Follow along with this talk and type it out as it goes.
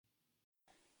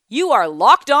You are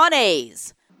Locked On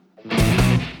A's,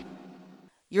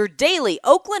 your daily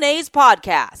Oakland A's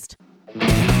podcast.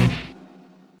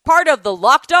 Part of the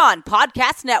Locked On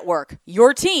Podcast Network,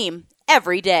 your team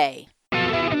every day.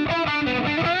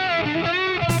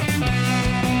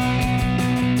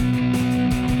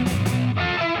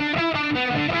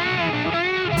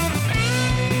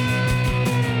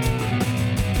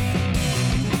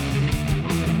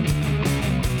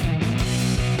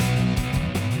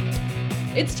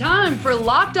 It's time for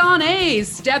Locked On A's.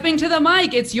 Stepping to the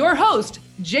mic, it's your host,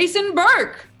 Jason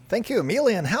Burke. Thank you,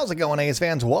 Amelia, and how's it going, A's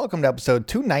fans? Welcome to episode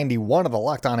 291 of the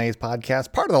Locked On A's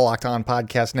podcast, part of the Locked On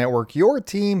Podcast Network, your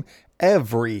team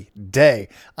every day.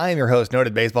 I am your host,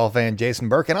 noted baseball fan Jason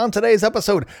Burke, and on today's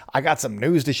episode, I got some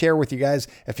news to share with you guys.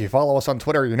 If you follow us on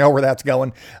Twitter, you know where that's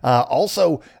going.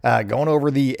 Also, going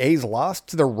over the A's loss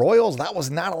to the Royals. That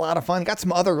was not a lot of fun. Got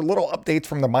some other little updates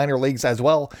from the minor leagues as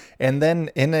well. And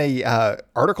then in a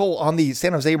article on the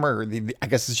San Jose, I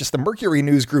guess it's just the Mercury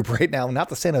News group right now, not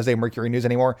the San Jose Mercury News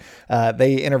anymore.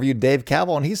 They interviewed Dave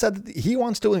Kaval, and he said that he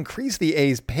wants to increase the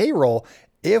A's payroll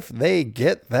if they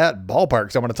get that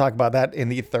ballpark. So I'm going to talk about that in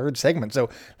the third segment. So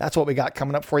that's what we got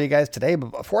coming up for you guys today.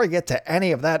 But before I get to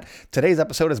any of that, today's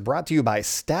episode is brought to you by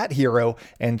Stat Hero.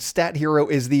 And Stat Hero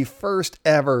is the first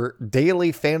ever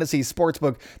daily fantasy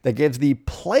sportsbook that gives the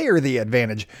player the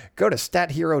advantage. Go to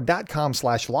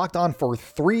stathero.com/lockedon for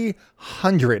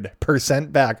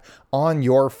 300% back on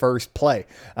your first play.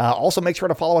 Also, make sure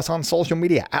to follow us on social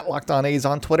media at Locked On A's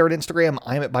on Twitter and Instagram.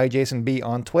 I'm at ByJasonB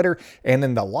on Twitter. And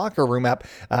in the Locker Room app,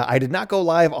 I did not go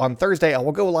live on Thursday. I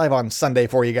will go live on Sunday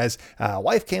for you guys.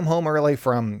 Wife came home early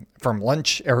from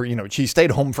lunch, or, she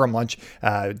stayed home from lunch.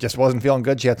 Just wasn't feeling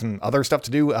good. She had some other stuff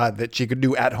to do that she could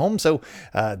do at home. So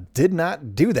did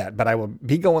not do that, but I will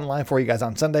be going live for you guys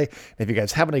on Sunday. If you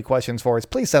guys have any questions for us,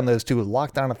 please send those to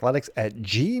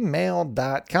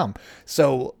lockedonathletics@gmail.com.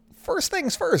 So first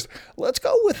things first, let's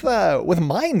go with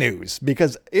my news,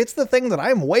 because it's the thing that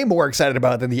I'm way more excited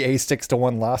about than the A's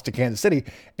 6-1 loss to Kansas City.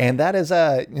 And that is,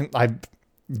 I've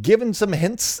given some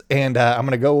hints, and I'm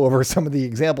going to go over some of the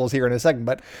examples here in a second.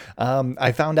 But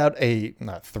I found out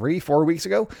 3-4 weeks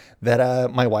ago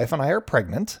that my wife and I are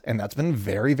pregnant, and that's been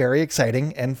very, very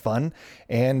exciting and fun.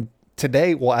 And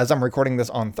today, well, as I'm recording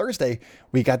this on Thursday,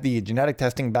 we got the genetic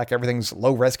testing back. Everything's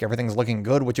low risk. Everything's looking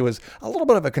good, which was a little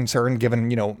bit of a concern given,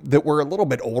 that we're a little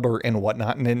bit older and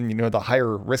whatnot, and then, the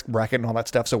higher risk bracket and all that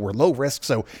stuff. So we're low risk.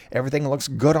 So everything looks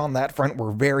good on that front.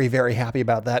 We're very, very happy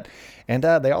about that. And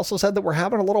they also said that we're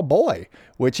having a little boy,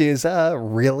 which is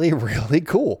really, really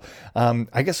cool.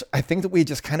 I think that we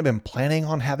just kind of been planning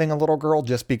on having a little girl,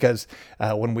 just because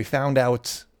when we found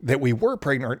out that we were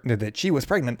pregnant, that she was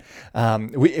pregnant,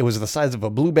 it was the size of a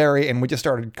blueberry, and we just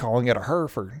started calling it a her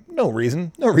for no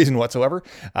reason whatsoever.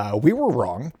 We were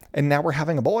wrong, and now we're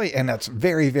having a boy, and that's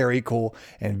very, very cool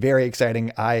and very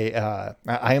exciting. I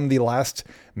am the last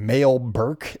male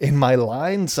Burke in my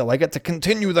line, so I get to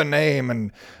continue the name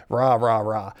and rah, rah,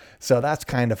 rah. So that's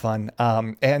kind of fun.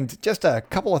 And just a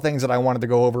couple of things that I wanted to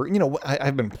go over.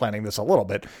 I've been planning this a little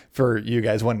bit for you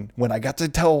guys when I got to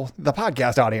tell the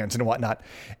podcast audience and whatnot.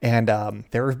 And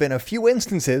there have been a few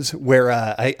instances where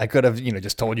I could have,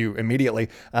 just told you immediately.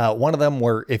 One of them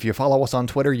where, if you follow us on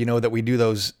Twitter, you know that we do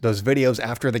those videos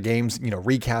after the games,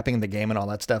 recapping the game and all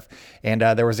that stuff. And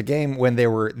there was a game when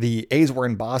the A's were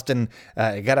in Boston.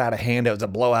 It got out of hand. It was a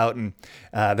blowout, and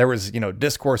there was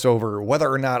discourse over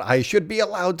whether or not I should be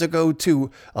allowed to go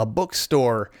to a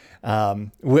bookstore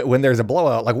when there's a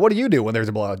blowout. Like, what do you do when there's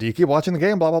a blowout? Do you keep watching the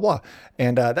game? Blah blah blah.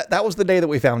 And that was the day that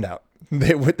we found out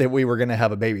that we were going to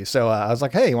have a baby. So I was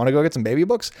like, hey, you want to go get some baby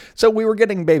books? So we were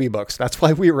getting baby books. That's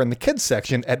why we were in the kids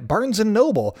section at Barnes &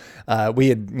 Noble. We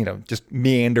had, just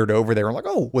meandered over there and like,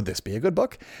 oh, would this be a good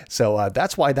book? So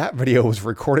that's why that video was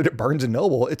recorded at Barnes &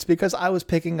 Noble. It's because I was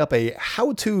picking up a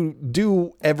how to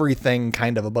do everything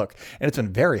kind of a book. And it's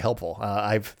been very helpful.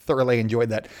 I've thoroughly enjoyed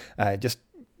that. Just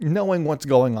knowing what's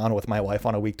going on with my wife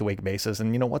on a week-to-week basis,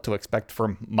 and what to expect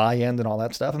from my end and all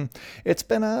that stuff. And it's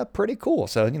been pretty cool.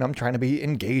 So, I'm trying to be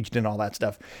engaged in all that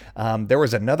stuff. There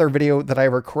was another video that I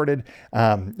recorded.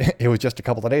 It was just a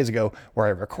couple of days ago where I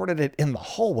recorded it in the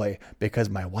hallway because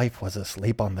my wife was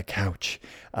asleep on the couch.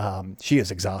 She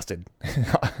is exhausted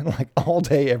like all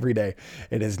day, every day.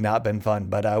 It has not been fun,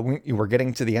 but we're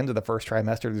getting to the end of the first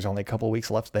trimester. There's only a couple of weeks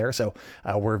left there. So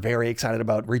we're very excited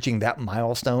about reaching that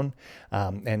milestone.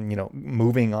 And,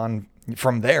 moving on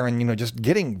from there and, just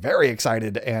getting very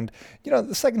excited. And,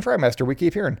 the second trimester, we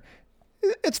keep hearing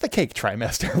it's the cake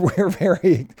trimester. We're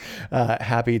very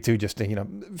happy to just,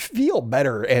 feel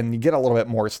better and get a little bit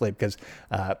more sleep because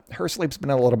her sleep's been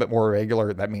a little bit more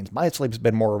irregular. That means my sleep's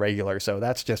been more irregular. So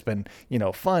that's just been,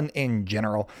 fun in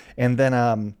general. And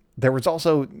then, there was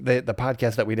also the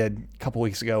podcast that we did a couple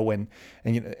weeks ago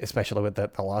especially with the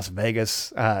Las Vegas,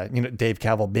 Dave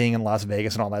Cavill being in Las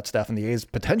Vegas and all that stuff and the A's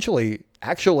potentially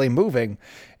actually moving.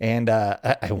 And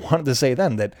I wanted to say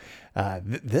then that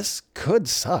this could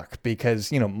suck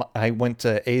because, I went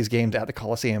to A's games at the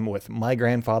Coliseum with my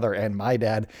grandfather and my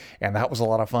dad, and that was a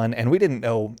lot of fun. And we didn't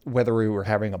know whether we were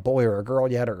having a boy or a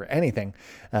girl yet or anything.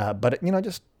 But,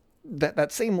 just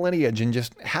that same lineage and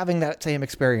just having that same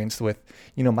experience with,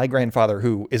 my grandfather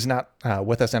who is not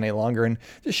with us any longer, and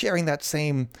just sharing that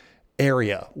same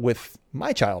area with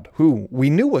my child who we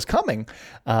knew was coming.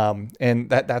 And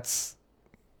that's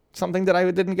something that I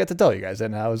didn't get to tell you guys.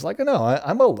 And I was like, no,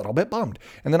 I'm a little bit bummed.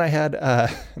 And then I had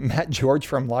Matt George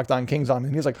from Locked On Kings on,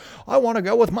 and he's like, I want to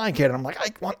go with my kid. And I'm like,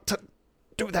 I want to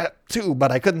do that too, but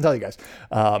I couldn't tell you guys.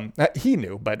 He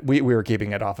knew, but we were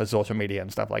keeping it off of social media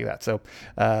and stuff like that. So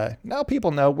now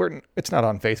people know it's not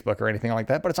on Facebook or anything like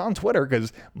that, but it's on Twitter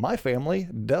because my family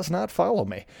does not follow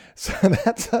me. So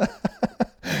that's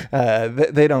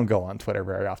they don't go on Twitter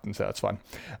very often, so it's fun.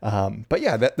 But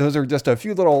yeah, those are just a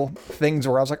few little things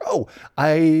where I was like, oh,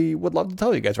 I would love to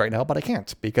tell you guys right now, but I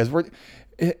can't because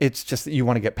it's just that you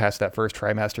want to get past that first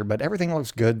trimester, but everything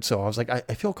looks good. So I was like,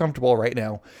 I feel comfortable right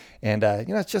now. And,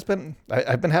 it's just been,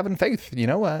 I've been having faith,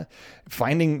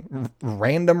 finding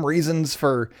random reasons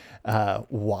for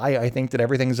why I think that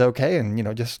everything's okay.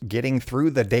 And, just getting through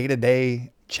the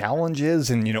day-to-day challenges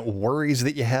and, worries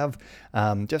that you have.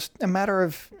 Just a matter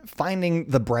of finding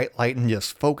the bright light and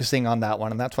just focusing on that one.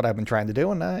 And that's what I've been trying to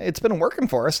do. And it's been working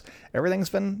for us. Everything's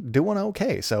been doing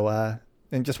okay. So,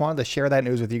 and just wanted to share that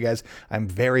news with you guys. I'm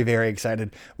very, very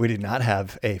excited. We did not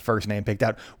have a first name picked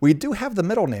out. We do have the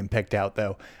middle name picked out,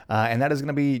 though, and that is going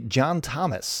to be John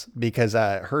Thomas because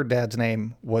her dad's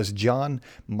name was John.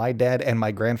 My dad and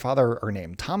my grandfather are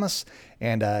named Thomas,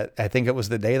 and I think it was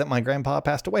the day that my grandpa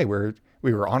passed away.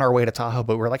 We were on our way to Tahoe,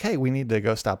 but we're like, hey, we need to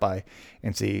go stop by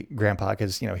and see Grandpa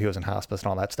because, he was in hospice and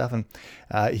all that stuff.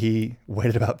 And he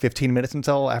waited about 15 minutes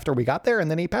until after we got there, and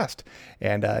then he passed.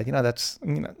 And, that's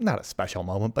not a special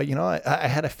moment, but, I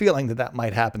had a feeling that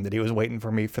might happen, that he was waiting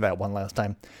for me for that one last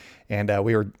time. And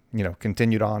we were,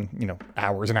 continued on,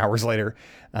 hours and hours later.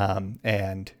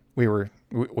 And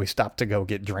we stopped to go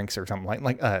get drinks or something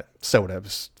like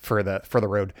sodas for the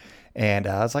road. And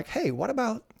I was like, hey, what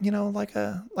about, like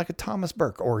a Thomas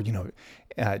Burke or,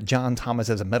 John Thomas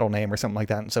as a middle name or something like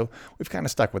that. And so we've kind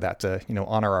of stuck with that to,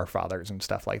 honor our fathers and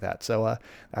stuff like that. So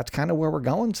that's kind of where we're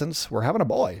going since we're having a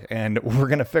boy, and we're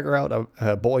going to figure out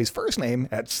a boy's first name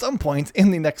at some point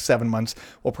in the next 7 months.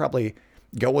 We'll probably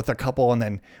go with a couple, and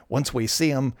then once we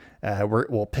see them,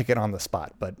 we'll pick it on the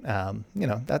spot. But,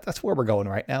 that's where we're going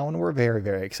right now, and we're very,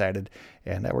 very excited.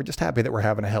 And we're just happy that we're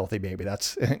having a healthy baby.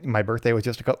 That's my birthday was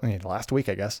just last week,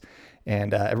 I guess.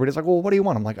 And everybody's like, well, what do you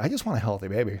want? I'm like, I just want a healthy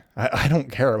baby. I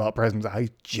don't care about presents. I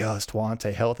just want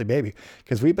a healthy baby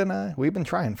because we've been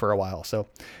trying for a while. So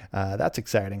that's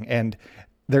exciting. And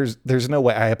there's no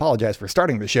way. I apologize for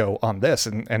starting the show on this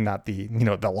and not the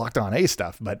Locked On A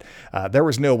stuff, but there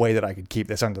was no way that I could keep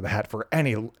this under the hat for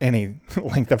any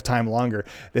length of time longer.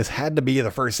 This had to be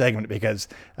the first segment because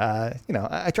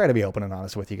I try to be open and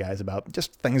honest with you guys about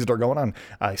just things that are going on.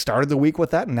 I started the week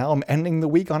with that, and now I'm ending the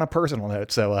week on a personal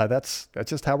note. So that's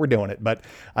just how we're doing it. But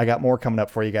I got more coming up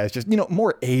for you guys. Just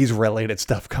more A's related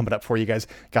stuff coming up for you guys.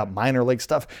 Got minor league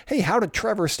stuff. Hey, how did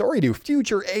Trevor Story do?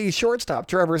 Future A's shortstop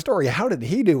Trevor Story. How did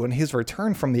he do in his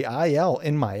return from the IL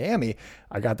in Miami?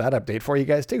 I got that update for you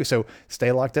guys too. So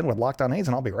stay locked in with Locked On A's,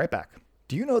 and I'll be right back.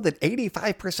 Do you know that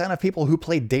 85% of people who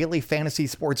play daily fantasy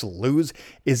sports lose?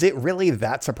 Is it really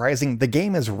that surprising? The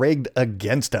game is rigged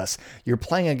against us. You're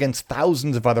playing against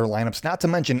thousands of other lineups, not to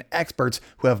mention experts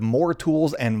who have more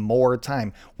tools and more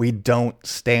time. We don't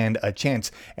stand a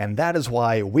chance. And that is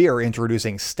why we are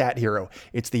introducing Stat Hero.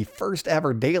 It's the first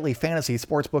ever daily fantasy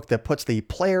sportsbook that puts the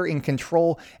player in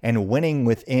control and winning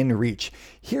within reach.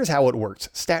 Here's how it works.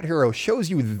 Stat Hero shows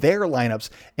you their lineups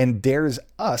and dares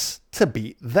us to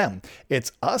beat them.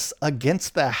 It's us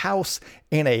against the house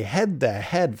in a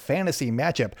head-to-head fantasy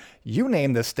matchup. You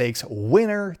name the stakes,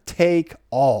 winner take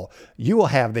all. You will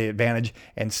have the advantage,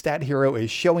 and Stat Hero is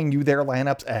showing you their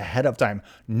lineups ahead of time.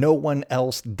 No one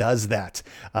else does that.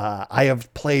 I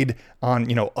have played on,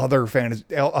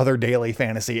 other daily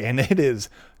fantasy, and it is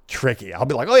tricky. I'll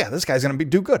be like, oh yeah, this guy's going to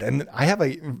do good. And I have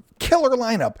a killer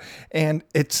lineup, and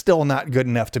it's still not good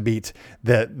enough to beat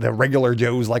the regular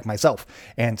Joes like myself.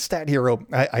 And Stat Hero,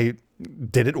 I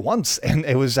did it once, and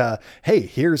it was hey,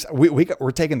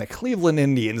 we're taking the Cleveland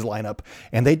Indians lineup,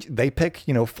 and they pick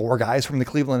 4 guys from the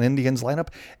Cleveland Indians lineup,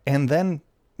 and then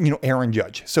Aaron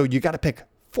Judge. So you got to pick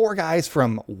 4 guys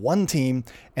from one team,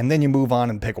 and then you move on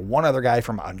and pick one other guy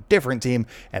from a different team,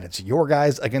 and it's your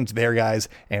guys against their guys,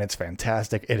 and it's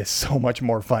fantastic. It is so much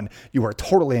more fun. You are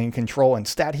totally in control, and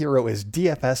Stat Hero is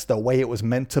DFS the way it was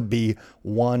meant to be,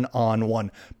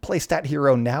 one-on-one. Play Stat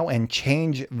Hero now and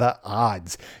change the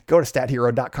odds. Go to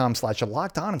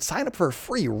stathero.com/lockedon and sign up for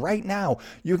free right now.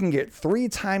 You can get 3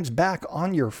 times back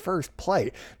on your first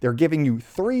play. They're giving you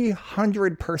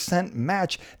 300%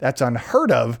 match. That's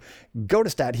unheard of. Go to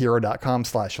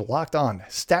stathero.com/lockedon.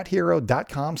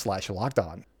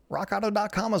 stathero.com/lockedon.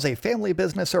 RockAuto.com is a family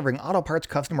business serving auto parts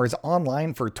customers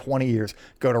online for 20 years.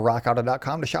 Go to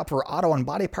RockAuto.com to shop for auto and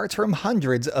body parts from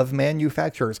hundreds of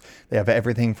manufacturers. They have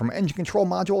everything from engine control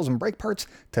modules and brake parts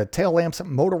to tail lamps,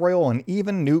 motor oil, and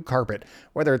even new carpet.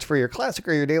 Whether it's for your classic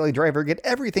or your daily driver, get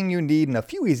everything you need in a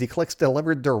few easy clicks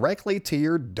delivered directly to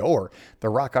your door. The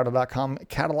RockAuto.com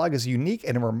catalog is unique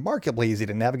and remarkably easy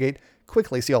to navigate.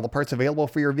 Quickly see all the parts available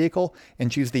for your vehicle and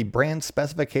choose the brand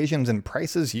specifications and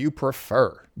prices you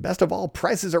prefer. Best of all,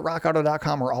 prices at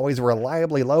RockAuto.com are always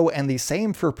reliably low, and the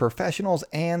same for professionals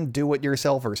and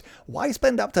do-it-yourselfers. Why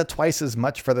spend up to twice as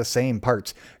much for the same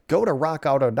parts? Go to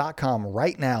RockAuto.com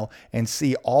right now and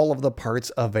see all of the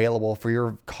parts available for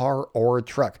your car or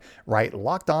truck. Write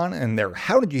Locked On in their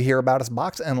How Did You Hear About Us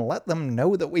box and let them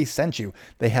know that we sent you.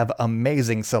 They have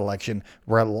amazing selection,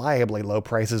 reliably low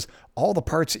prices, all the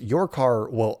parts your car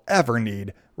will ever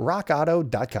need.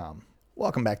 RockAuto.com.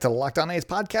 Welcome back to the Locked On A's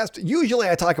podcast. Usually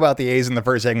I talk about the A's in the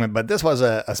first segment, but this was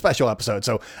a special episode.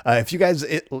 So if you guys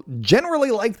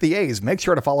generally like the A's, make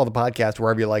sure to follow the podcast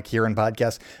wherever you like hearing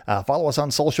podcasts. Follow us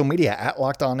on social media at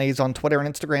Locked On A's on Twitter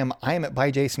and Instagram. I am at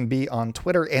ByJasonB on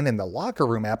Twitter and in the Locker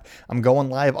Room app. I'm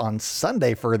going live on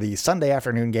Sunday for the Sunday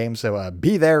afternoon game, so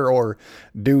be there or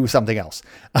do something else.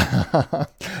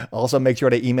 Also, make sure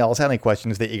to email us any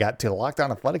questions that you got to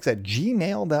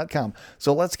lockedonathletics@gmail.com.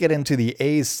 So let's get into the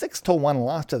A's 6-1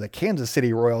 loss to the Kansas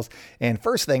City Royals. And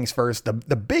first things first, the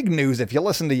big news, if you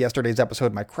listened to yesterday's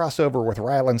episode, my crossover with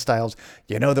Ryland Styles,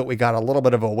 you know that we got a little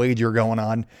bit of a wager going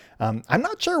on. I'm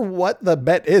not sure what the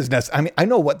bet is. I mean, I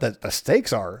know what the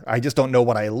stakes are. I just don't know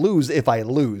what I lose if I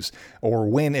lose or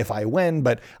win if I win,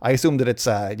 but I assume that it's,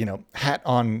 hat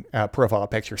on profile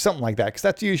picture, something like that, because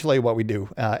that's usually what we do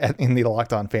in the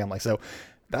Locked On family. So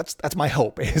that's my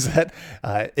hope, is that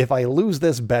if I lose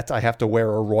this bet, I have to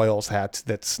wear a Royals hat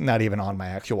that's not even on my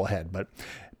actual head. But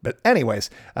anyways,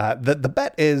 the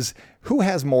bet is who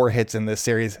has more hits in this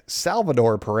series,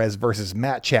 Salvador Perez versus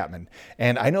Matt Chapman.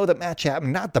 And I know that Matt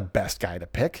Chapman, not the best guy to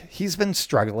pick. He's been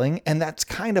struggling, and that's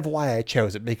kind of why I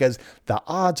chose it, because the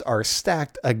odds are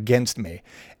stacked against me.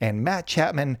 And Matt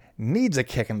Chapman needs a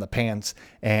kick in the pants,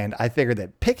 and I figured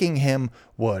that picking him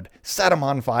would set him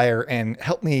on fire and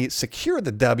help me secure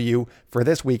the W for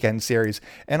this weekend series.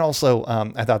 And also,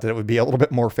 I thought that it would be a little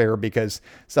bit more fair because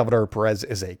Salvador Perez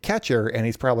is a catcher, and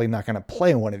he's probably not going to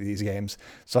play in one of these games.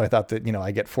 So I thought that,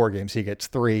 I get 4 games, he gets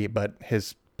 3, but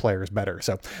his player is better.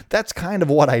 So that's kind of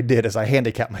what I did, is I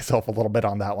handicapped myself a little bit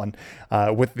on that one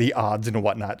with the odds and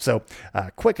whatnot. So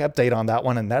quick update on that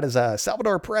one, and that is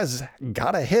Salvador Perez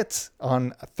got a hit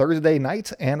on Thursday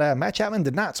night, and Matt Chapman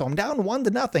did not. So I'm down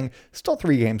 1-0, still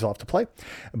 3 games left to play.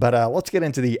 But let's get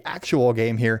into the actual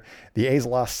game here. The A's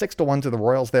lost 6-1 to the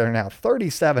Royals. They're now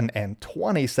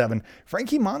 37-27.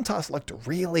 Frankie Montas looked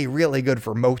really, really good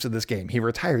for most of this game. He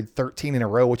retired 13 in a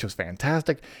row, which was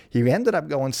fantastic. He ended up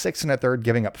going 6 1/3,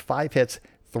 giving up 5 hits,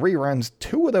 3 runs.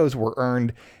 2 of those were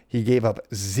earned. He gave up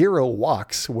 0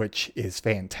 walks, which is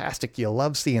fantastic. You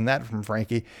love seeing that from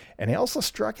Frankie. And he also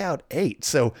struck out 8.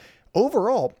 So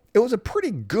overall, it was a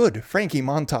pretty good Frankie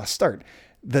Montas start.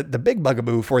 The big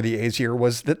bugaboo for the A's here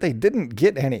was that they didn't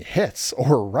get any hits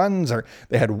or runs, or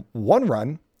they had 1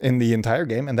 run in the entire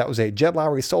game, and that was a Jed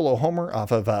Lowry solo homer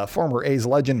off of former A's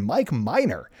legend Mike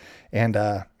Minor. And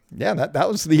that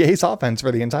was the A's offense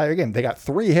for the entire game. They got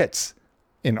 3 hits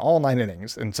in all 9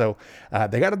 innings. And so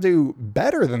they got to do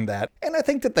better than that. And I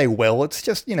think that they will. It's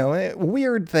just,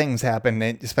 weird things happen,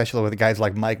 especially with guys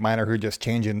like Mike Minor who just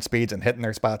changing speeds and hitting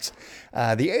their spots.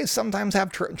 The A's sometimes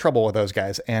have trouble with those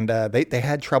guys. And they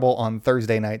had trouble on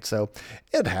Thursday night. So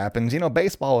it happens.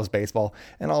 Baseball is baseball.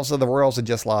 And also the Royals had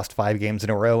just lost 5 games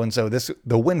in a row. And so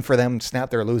the win for them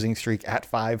snapped their losing streak at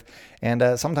 5.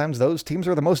 And sometimes those teams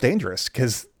are the most dangerous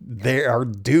because they are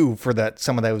due for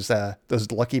some of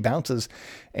those lucky bounces.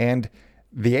 And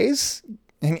the A's,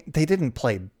 they didn't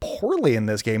play poorly in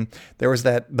this game. There was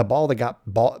the ball that got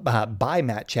by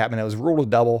Matt Chapman. It was ruled a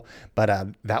double,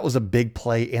 but that was a big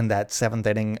play in that seventh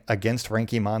inning against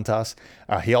Frankie Montas.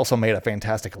 He also made a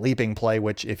fantastic leaping play,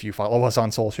 which, if you follow us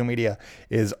on social media,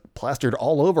 is plastered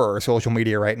all over our social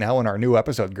media right now in our new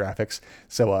episode graphics.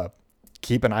 So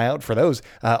keep an eye out for those.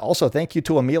 Also, thank you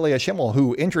to Amelia Schimmel,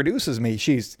 who introduces me.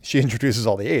 She introduces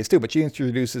all the A's too, but she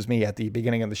introduces me at the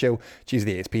beginning of the show. She's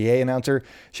the A's PA announcer.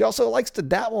 She also likes to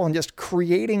dabble in just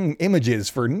creating images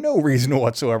for no reason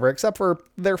whatsoever, except for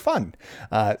they're fun.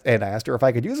 And I asked her if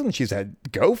I could use them. She said,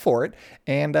 go for it.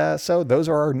 And so those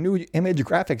are our new image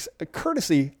graphics,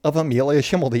 courtesy of Amelia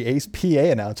Schimmel, the A's PA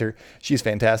announcer. She's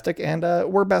fantastic, and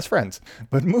we're best friends.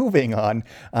 But moving on,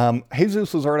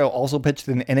 Jesus Luzardo also pitched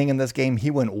an inning in this game. He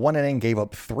went one inning, gave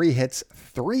up 3 hits,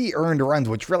 3 earned runs,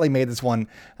 which really made this one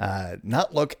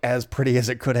not look as pretty as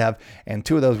it could have. And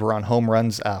 2 of those were on home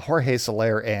runs. Jorge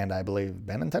Soler and I believe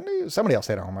Benintendi, somebody else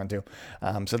hit a home run too.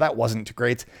 So that wasn't too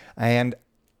great. And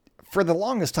for the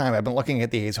longest time, I've been looking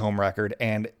at the A's home record,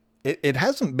 and it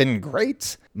hasn't been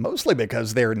great, mostly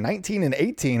because they're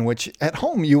 19-18, which at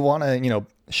home you want to,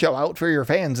 show out for your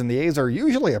fans, and the A's are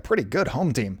usually a pretty good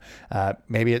home team.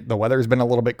 Maybe the weather's been a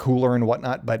little bit cooler and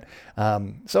whatnot, but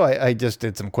so I just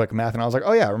did some quick math, and I was like,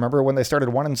 oh yeah, remember when they started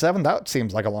 1-7? That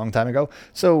seems like a long time ago.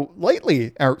 So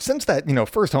lately, or since that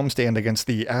first homestand against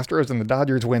the Astros and the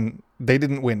Dodgers, when they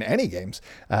didn't win any games,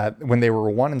 when they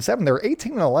were 1-7, they're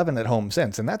 18-11 at home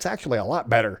since, and that's actually a lot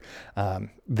better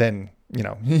than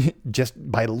just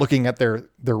by looking at their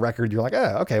record, you're like,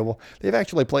 oh, okay, well, they've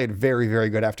actually played very, very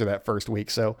good after that first week.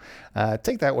 So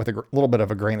take that with a little bit of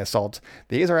a grain of salt.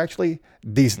 The A's are actually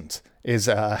decent, is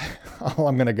all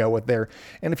I'm going to go with there.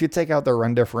 And if you take out their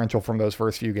run differential from those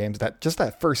first few games,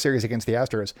 that first series against the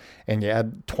Astros, and you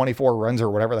add 24 runs or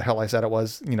whatever the hell I said it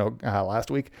was,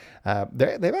 last week,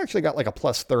 they've actually got like a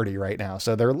plus 30 right now.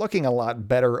 So they're looking a lot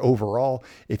better overall.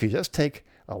 If you just take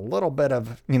a little bit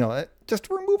of, just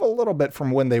remove a little bit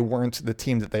from when they weren't the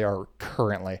team that they are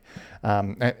currently.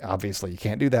 Obviously, you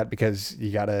can't do that because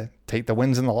you got to take the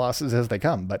wins and the losses as they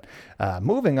come. But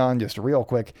moving on just real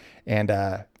quick, and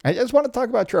I just want to talk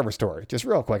about Trevor Story just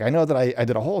real quick. I know that I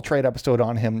did a whole trade episode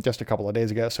on him just a couple of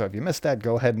days ago, so if you missed that,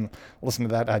 go ahead and listen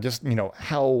to that. Just,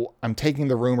 how I'm taking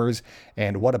the rumors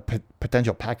and what a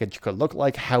potential package could look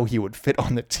like, how he would fit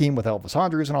on the team with Elvis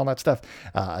Andrus and all that stuff.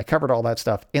 I covered all that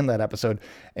stuff in that episode.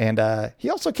 And he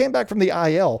also came back from the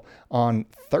IL on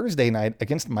Thursday night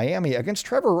against Miami, against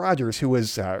Trevor Rogers, who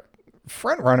is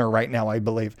front runner right now, I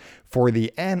believe, for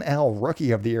the NL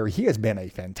Rookie of the Year. He has been a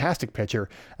fantastic pitcher.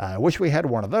 I wish we had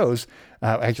one of those.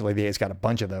 Actually, the A's got a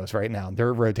bunch of those right now.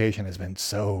 Their rotation has been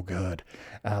so good.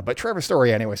 But Trevor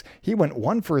Story, anyways, he went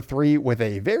 1 for 3 with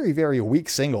a very, very weak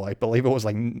single. I believe it was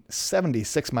like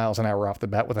 76 miles an hour off the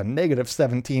bat with a negative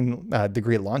 17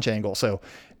 degree launch angle. So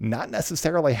not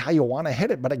necessarily how you want to hit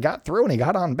it, but it got through and he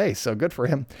got on base. So good for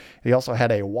him. He also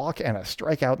had a walk and a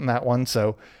strikeout in that one.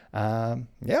 So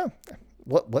yeah.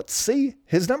 Let's see.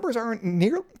 His numbers aren't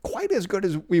near quite as good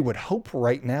as we would hope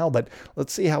right now, but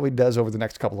let's see how he does over the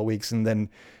next couple of weeks, and then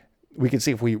we can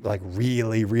see if we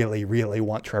really, really, really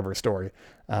want Trevor Story.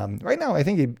 Right now, I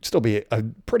think he'd still be a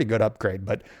pretty good upgrade,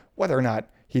 but whether or not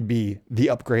he'd be the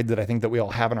upgrade that I think that we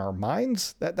all have in our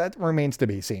minds, that remains to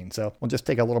be seen. So we'll just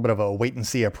take a little bit of a wait and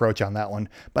see approach on that one.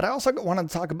 But I also wanted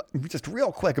to talk about just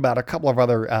real quick about a couple of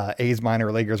other A's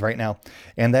minor leaguers right now.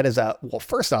 And that is, well,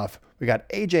 first off, we got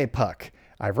AJ Puk.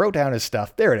 I wrote down his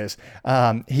stuff. There it is.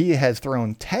 He has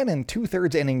thrown 10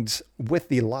 2/3 innings with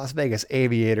the Las Vegas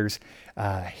Aviators.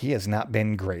 He has not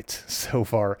been great so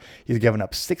far. He's given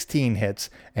up 16 hits,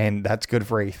 and that's good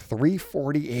for a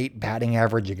 348 batting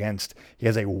average against. He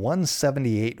has a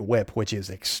 178 whip, which is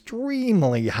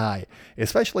extremely high,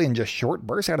 especially in just short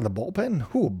bursts out of the bullpen.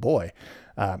 Oh boy.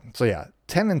 So yeah,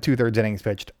 10 2/3 innings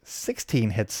pitched, 16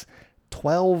 hits,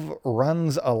 12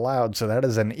 runs allowed. So that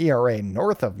is an ERA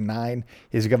north of 9.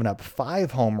 He's given up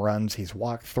 5 home runs. He's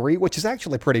walked 3, which is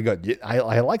actually pretty good.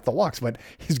 I like the walks, but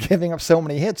he's giving up so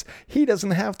many hits. He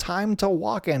doesn't have time to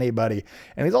walk anybody.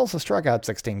 And he's also struck out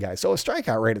 16 guys. So his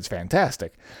strikeout rate is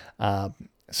fantastic.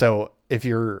 So if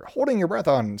you're holding your breath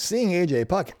on seeing AJ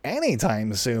Puck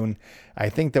anytime soon, I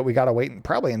think that we got to wait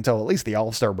probably until at least the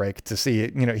All-Star break to see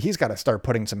it. He's got to start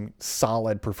putting some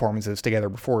solid performances together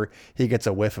before he gets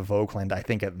a whiff of Oakland, I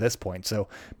think, at this point. So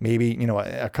maybe,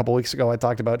 a couple weeks ago I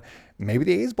talked about maybe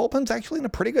the A's bullpen's actually in a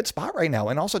pretty good spot right now.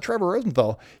 And also Trevor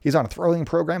Rosenthal, he's on a throwing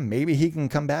program. Maybe he can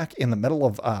come back in the middle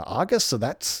of August. So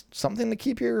that's something to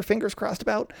keep your fingers crossed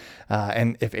about.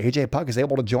 And if AJ Puck is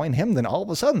able to join him, then all of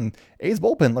a sudden A's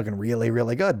bullpen looking really,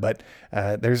 really good. But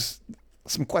there's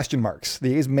some question marks.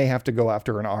 The A's may have to go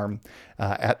after an arm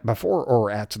before or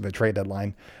at the trade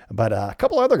deadline. But a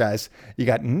couple other guys. You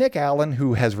got Nick Allen,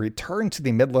 who has returned to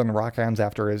the Midland Rockhounds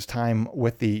after his time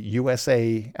with the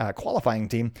USA qualifying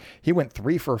team. He went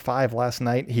 3 for 5 last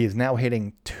night. He is now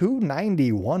hitting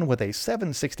 .291 with a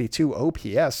 .762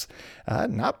 OPS.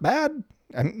 Not bad.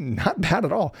 Not bad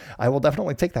at all. I will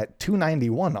definitely take that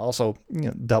 .291. Also,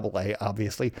 AA,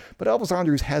 obviously. But Elvis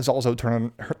Andrus has also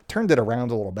turned it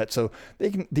around a little bit, so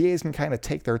the A's can kind of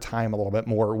take their time a little bit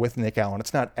more with Nick Allen.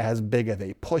 It's not as big of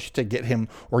a push to get him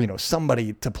or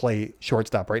somebody to play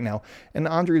shortstop right now. And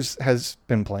Andrus has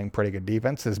been playing pretty good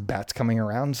defense. His bat's coming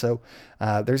around, so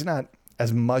there's not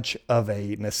as much of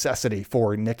a necessity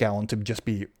for Nick Allen to just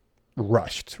be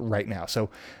rushed right now. So,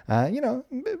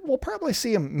 we'll probably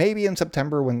see him maybe in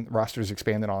September when rosters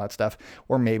expand and all that stuff,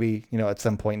 or maybe, at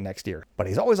some point next year. But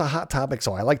he's always a hot topic,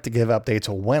 so I like to give updates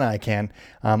when I can.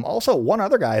 Also, one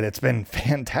other guy that's been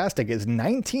fantastic is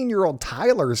 19-year-old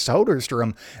Tyler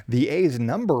Soderstrom, the A's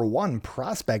 #1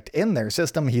 prospect in their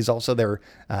system. He's also their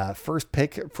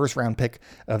first round pick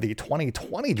of the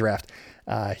 2020 draft.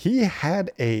 He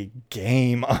had a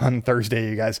game on Thursday,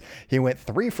 you guys. He went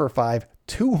 3 for 5,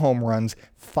 2 home runs,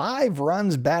 5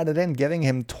 runs batted in, giving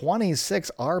him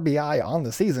 26 RBI on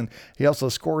the season. He also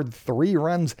scored 3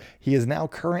 runs. He is now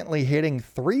currently hitting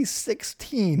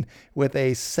 .316 with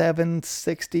a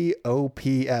 .760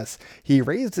 OPS. He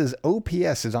raised his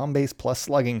OPS, his on-base plus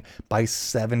slugging, by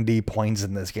 70 points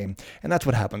in this game. And that's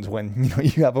what happens when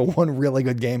you have one really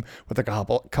good game with a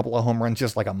couple of home runs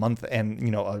just like a month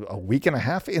and a week and a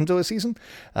half into a season.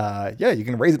 You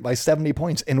can raise it by 70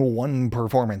 points in one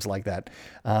performance like that.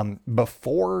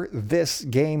 Before this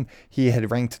game, he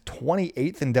had ranked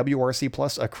 28th in WRC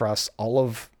plus across all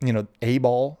of,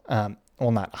 A-ball,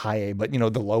 well, not high A, but,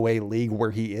 the low A league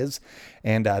where he is.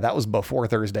 And that was before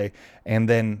Thursday. And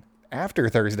then after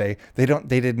Thursday, they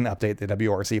didn't update the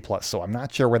WRC plus. So I'm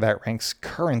not sure where that ranks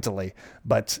currently,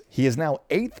 but he is now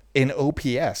 8th in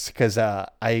OPS because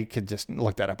I could just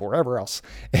look that up wherever else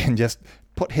and just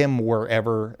put him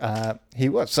wherever he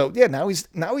was. So yeah, now he's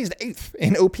 8th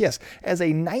in OPS as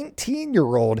a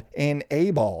 19-year-old in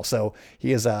A-ball. So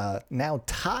he is now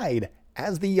tied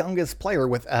as the youngest player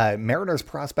with Mariners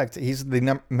prospect. He's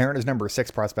the Mariners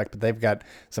 #6 prospect, but they've got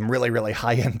some really, really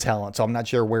high-end talent. So I'm not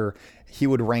sure where he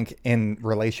would rank in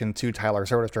relation to Tyler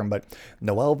Soderstrom, but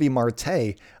Noelvi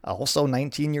Marte, also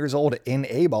 19 years old in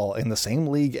A-ball in the same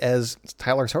league as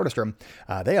Tyler Soderstrom.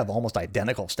 They have almost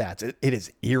identical stats. It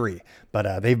is eerie,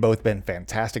 but they've both been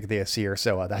fantastic this year.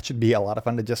 So that should be a lot of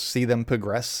fun to just see them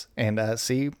progress and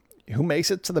see who makes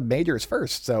it to the majors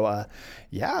first. So,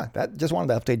 that just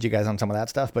wanted to update you guys on some of that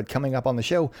stuff. But coming up on the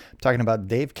show, I'm talking about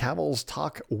Dave Kaval's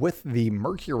talk with the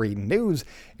Mercury News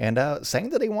and saying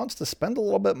that he wants to spend a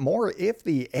little bit more if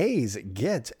the A's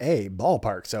get a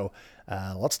ballpark. So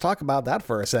let's talk about that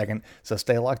for a second. So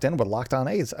stay locked in with Locked On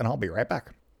A's, and I'll be right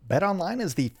back. BetOnline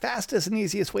is the fastest and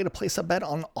easiest way to place a bet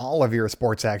on all of your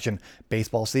sports action.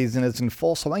 Baseball season is in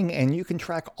full swing, and you can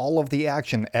track all of the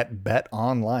action at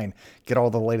BetOnline. Get all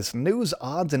the latest news,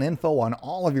 odds, and info on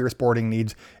all of your sporting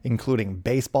needs, including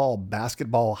baseball,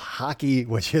 basketball, hockey,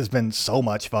 which has been so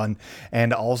much fun,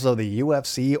 and also the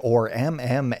UFC or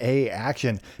MMA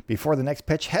action. Before the next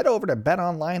pitch, head over to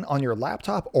BetOnline on your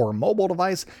laptop or mobile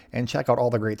device and check out all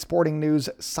the great sporting news,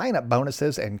 sign-up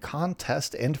bonuses, and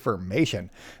contest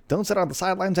information. Don't sit on the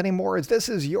sidelines anymore, as this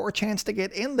is your chance to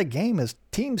get in the game as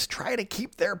teams try to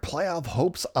keep their playoff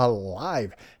hopes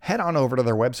alive. Head on over to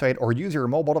their website or use your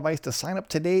mobile device to sign up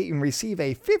today and receive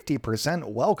a 50%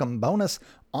 welcome bonus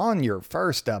on your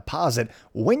first deposit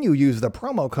when you use the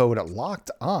promo code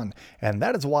LOCKEDON. And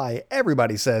that is why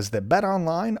everybody says that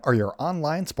BetOnline are your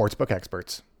online sportsbook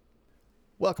experts.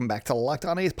 Welcome back to the Locked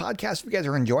On A's podcast. If you guys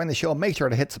are enjoying the show, make sure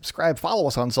to hit subscribe. Follow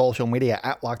us on social media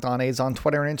at Locked On A's on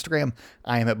Twitter and Instagram.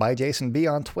 I am at ByJasonB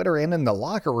on Twitter and in the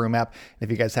Locker Room app.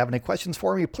 If you guys have any questions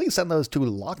for me, please send those to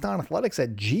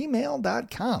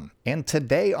LockedOnAthletics@gmail.com. And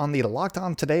today on the Locked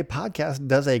On Today podcast,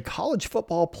 does a college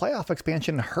football playoff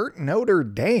expansion hurt Notre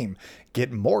Dame? Get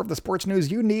more of the sports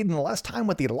news you need in less time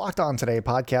with the Locked On Today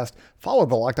podcast. Follow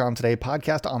the Locked On Today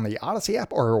podcast on the Odyssey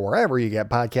app or wherever you get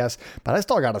podcasts. But I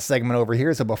still got a segment over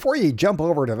here, so before you jump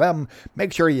over to them,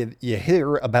 make sure you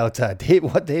hear about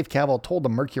what Dave Kaval told the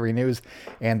Mercury News,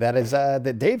 and that is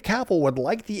that Dave Kaval would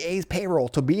like the A's payroll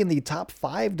to be in the top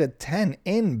 5 to 10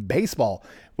 in baseball,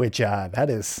 which that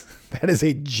is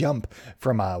a jump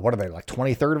from, what are they, like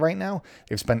 23rd right now?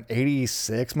 They've spent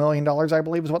 $86 million, I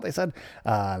believe is what they said.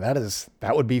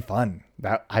 That would be fun.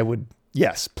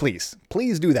 Yes, please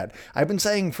do that. I've been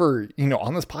saying for,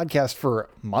 on this podcast for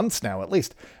months now, at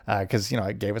least, because,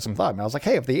 I gave it some thought, and I was like,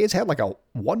 hey, if the A's had like a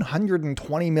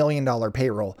 $120 million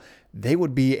payroll, they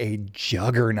would be a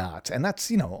juggernaut. And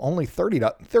that's, only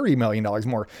 $30 million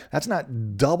more. That's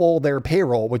not double their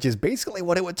payroll, which is basically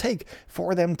what it would take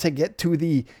for them to get to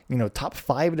the, top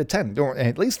 5 to 10, or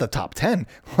at least the top 10,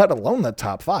 let alone the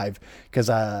top 5. Because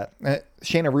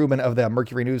Shana Rubin of the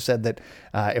Mercury News said that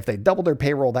if they doubled their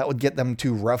payroll, that would get them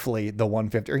to roughly the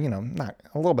 150, or, not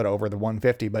a little bit over the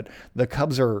 150, but the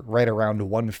Cubs are right around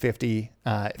 150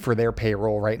 for their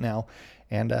payroll right now.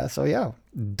 And so, yeah,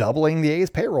 doubling the A's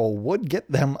payroll would get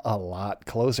them a lot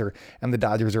closer. And the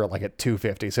Dodgers are like at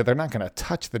 250. So they're not going to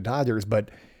touch the Dodgers.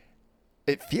 But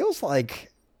it feels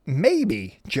like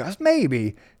maybe, just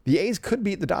maybe, the A's could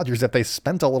beat the Dodgers if they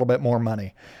spent a little bit more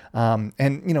money. I'm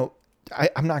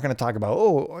not going to talk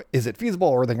about, is it feasible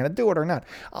or are they going to do it or not?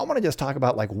 I want to just talk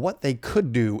about like what they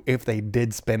could do if they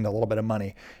did spend a little bit of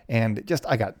money. And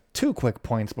I got 2 quick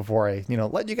points before I,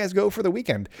 let you guys go for the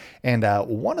weekend. And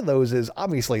one of those is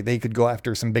obviously they could go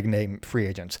after some big name free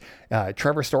agents.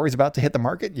 Trevor Story's about to hit the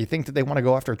market. You think that they want to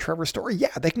go after Trevor Story?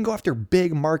 Yeah, they can go after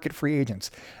big market free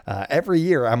agents. Every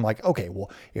year I'm like, okay,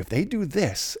 well, if they do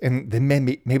this, and then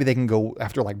maybe they can go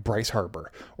after like Bryce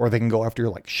Harper, or they can go after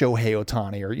like Shohei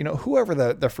Ohtani, or, whoever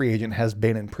the free agent has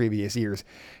been in previous years.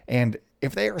 And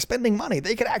if they are spending money,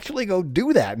 they could actually go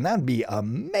do that, and that'd be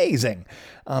amazing.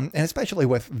 And especially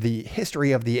with the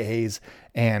history of the A's,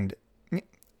 and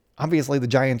obviously the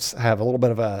Giants have a little bit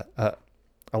of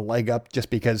a leg up just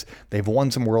because they've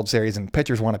won some World Series and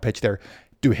pitchers want to pitch there.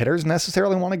 Do hitters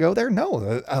necessarily want to go there?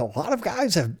 No. A lot of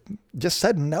guys have just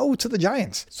said no to the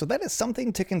Giants. So that is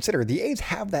something to consider. The A's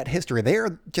have that history.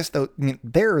 They're just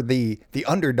they're the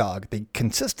underdog, the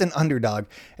consistent underdog.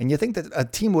 And you think that a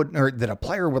team would, or that a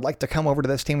player would like to come over to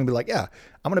this team and be like, yeah,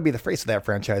 I'm going to be the face of that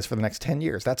franchise for the next 10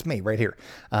 years. That's me right here.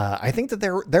 I think that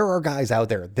there are guys out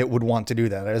there that would want to do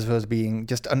that as opposed to being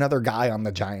just another guy on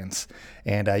the Giants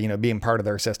and, being part of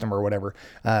their system or whatever.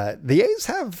 The A's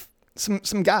have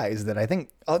some guys that I think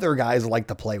other guys like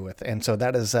to play with. And so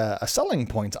that is a selling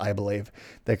point, I believe,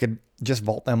 that could just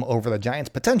vault them over the Giants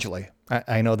potentially.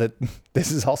 I know that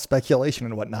this is all speculation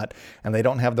and whatnot, and they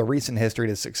don't have the recent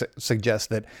history to suggest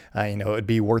that, it would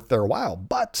be worth their while.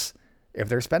 But if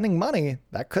they're spending money,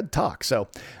 that could talk. So,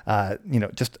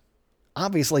 just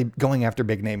obviously going after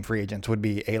big name free agents would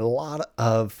be a lot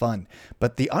of fun.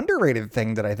 But the underrated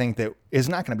thing that I think that is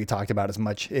not going to be talked about as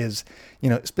much is,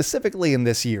 specifically in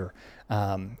this year,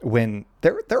 when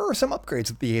there are some upgrades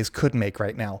that the A's could make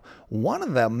right now. One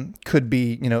of them could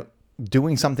be,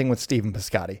 doing something with Stephen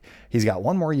Piscotty. He's got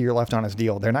one more year left on his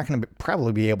deal. They're not going to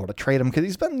probably be able to trade him because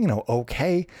he's been,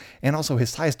 okay. And also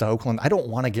his ties to Oakland. I don't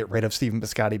want to get rid of Stephen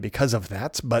Piscotty because of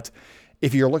that, but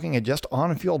if you're looking at just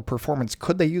on-field performance,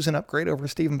 could they use an upgrade over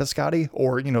Stephen Piscotty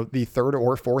or, the third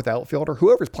or fourth outfielder,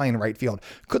 whoever's playing right field?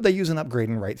 Could they use an upgrade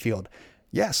in right field?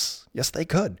 Yes, they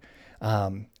could.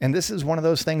 And this is one of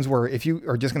those things where if you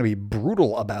are just going to be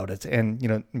brutal about it and,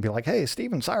 be like, hey,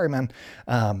 Stephen, sorry, man,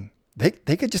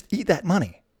 they could just eat that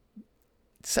money.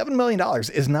 $7 million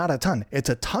is not a ton. It's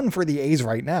a ton for the A's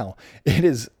right now. It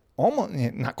is almost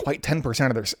not quite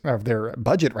 10% of their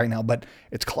budget right now, but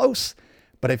it's close.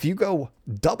 But if you go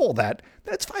double that,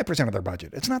 then it's 5% of their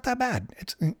budget. It's not that bad.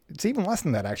 It's even less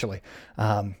than that, actually.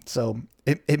 So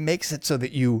it makes it so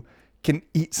that you can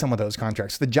eat some of those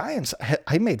contracts. The Giants,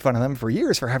 I made fun of them for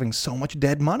years for having so much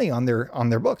dead money on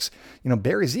their books.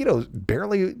 Barry Zito's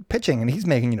barely pitching, and he's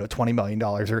making $20 million.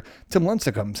 Or Tim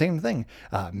Lincecum, same thing.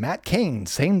 Matt Cain,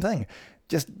 same thing.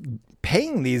 Just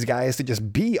paying these guys to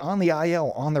just be on the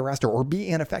IL on the roster or be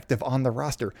ineffective on the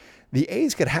roster. The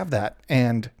A's could have that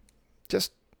and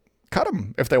just cut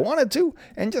them if they wanted to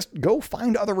and just go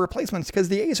find other replacements because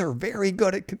the A's are very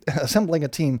good at assembling a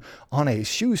team on a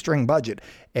shoestring budget.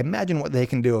 Imagine what they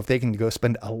can do if they can go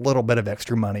spend a little bit of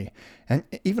extra money, and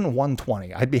even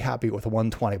 120. I'd be happy with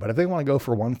 120, but if they want to go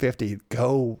for 150,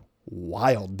 go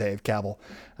wild, Dave Kaval.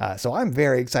 So I'm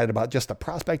very excited about just the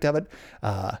prospect of it.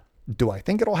 Do I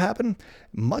think it'll happen?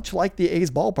 Much like the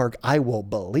A's ballpark, I will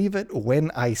believe it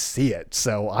when I see it.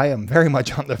 So I am very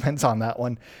much on the fence on that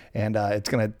one, and it's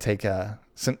going to take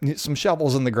some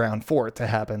shovels in the ground for it to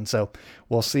happen. So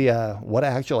we'll see what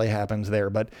actually happens there.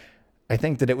 But I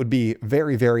think that it would be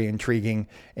very, very intriguing,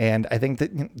 and I think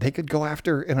that they could go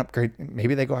after an upgrade.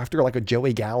 Maybe they go after like a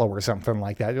Joey Gallo or something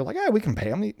like that. You're like, we can pay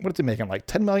him. What is he making? Like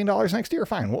 $10 million next year?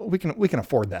 Fine, we can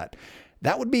afford that.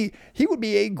 He would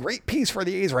be a great piece for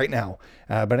the A's right now.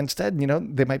 But instead,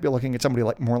 they might be looking at somebody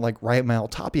more like Raimel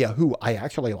Tapia, who I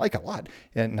actually like a lot.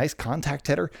 A nice contact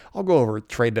hitter. I'll go over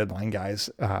trade deadline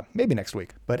guys maybe next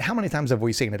week. But how many times have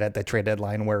we seen it at the trade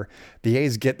deadline where the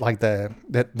A's get like the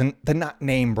not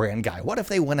name brand guy? What if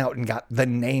they went out and got the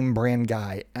name brand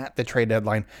guy at the trade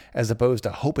deadline as opposed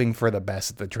to hoping for the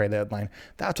best at the trade deadline?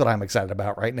 That's what I'm excited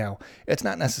about right now. It's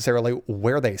not necessarily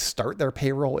where they start their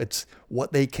payroll. It's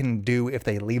what they can do if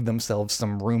they leave themselves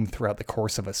some room throughout the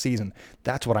course of a season.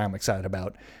 That's what I'm excited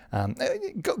about.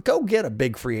 Go get a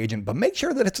big free agent, but make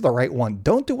sure that it's the right one.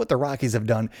 Don't do what the Rockies have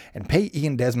done and pay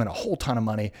Ian Desmond a whole ton of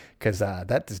money, because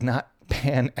that does not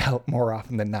pan out more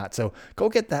often than not. So go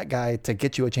get that guy to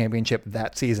get you a championship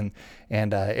that season.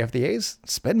 And if the A's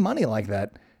spend money like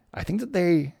that, I think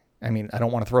that I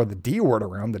don't want to throw the D word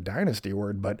around, the dynasty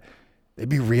word, but they'd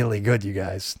be really good, you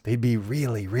guys. They'd be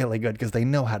really, really good because they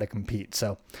know how to compete.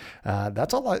 So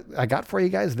that's all I got for you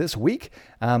guys this week.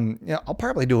 I'll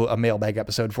probably do a mailbag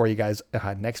episode for you guys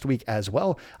next week as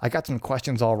well. I got some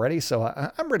questions already, so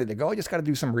I'm ready to go. I just got to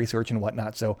do some research and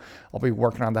whatnot. So I'll be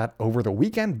working on that over the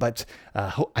weekend. But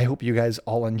I hope you guys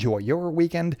all enjoy your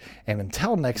weekend. And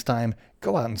until next time,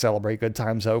 go out and celebrate good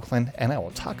times, Oakland. And I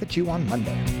will talk at you on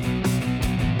Monday.